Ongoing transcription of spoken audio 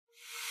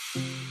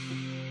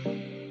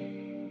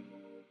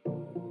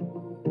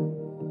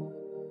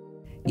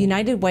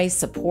United Way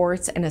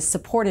supports and is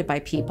supported by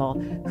people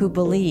who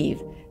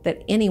believe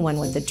that anyone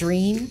with a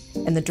dream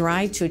and the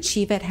drive to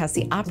achieve it has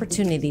the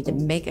opportunity to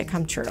make it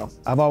come true.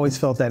 I've always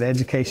felt that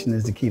education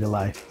is the key to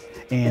life.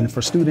 And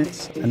for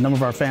students, a number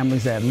of our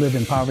families that live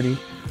in poverty,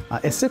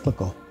 it's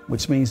cyclical,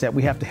 which means that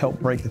we have to help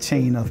break the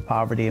chain of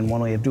poverty. And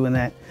one way of doing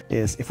that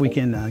is if we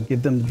can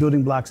give them the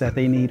building blocks that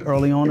they need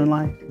early on in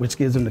life, which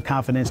gives them the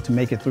confidence to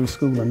make it through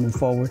school and move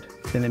forward,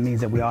 then it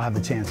means that we all have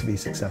the chance to be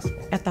successful.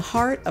 At the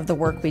heart of the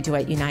work we do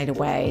at United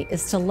Way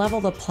is to level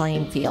the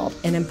playing field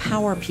and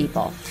empower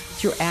people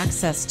through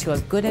access to a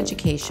good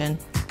education,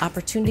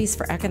 opportunities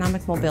for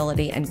economic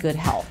mobility, and good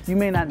health. You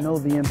may not know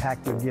the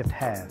impact your gift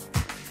has,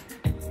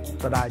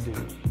 but I do.